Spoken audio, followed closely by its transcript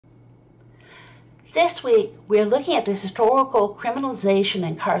This week, we're looking at the historical criminalization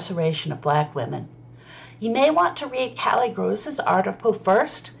and incarceration of Black women. You may want to read Callie Gross's article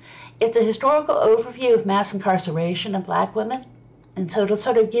first. It's a historical overview of mass incarceration of Black women, and so it'll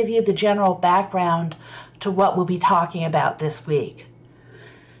sort of give you the general background to what we'll be talking about this week.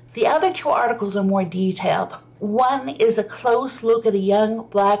 The other two articles are more detailed. One is a close look at a young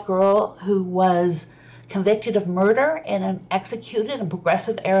Black girl who was convicted of murder and executed in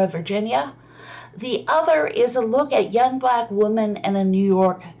Progressive Era Virginia. The other is a look at young Black women in a New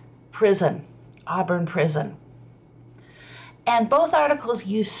York prison, Auburn prison. And both articles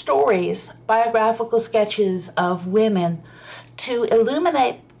use stories, biographical sketches of women, to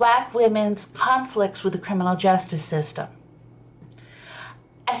illuminate Black women's conflicts with the criminal justice system.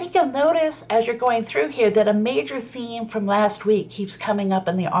 I think you'll notice as you're going through here that a major theme from last week keeps coming up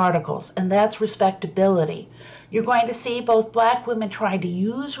in the articles, and that's respectability. You're going to see both Black women trying to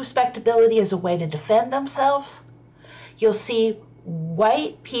use respectability as a way to defend themselves. You'll see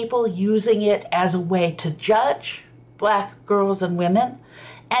white people using it as a way to judge Black girls and women,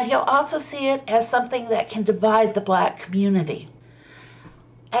 and you'll also see it as something that can divide the Black community.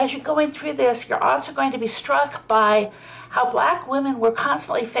 As you're going through this, you're also going to be struck by how Black women were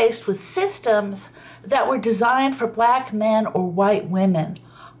constantly faced with systems that were designed for Black men or white women,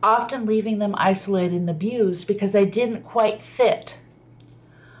 often leaving them isolated and abused because they didn't quite fit.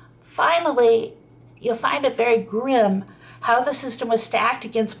 Finally, you'll find it very grim how the system was stacked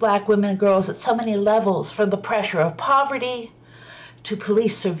against Black women and girls at so many levels, from the pressure of poverty, to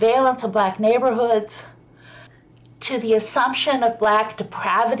police surveillance of Black neighborhoods, to the assumption of Black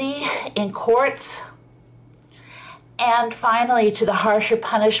depravity in courts, and finally to the harsher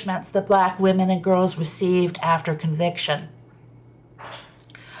punishments that Black women and girls received after conviction.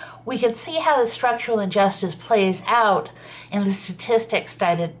 We can see how the structural injustice plays out in the statistics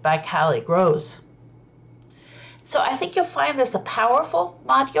cited by Callie Gross. So I think you'll find this a powerful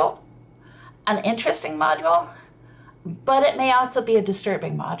module, an interesting module, but it may also be a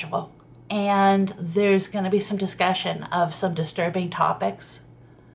disturbing module. And there's going to be some discussion of some disturbing topics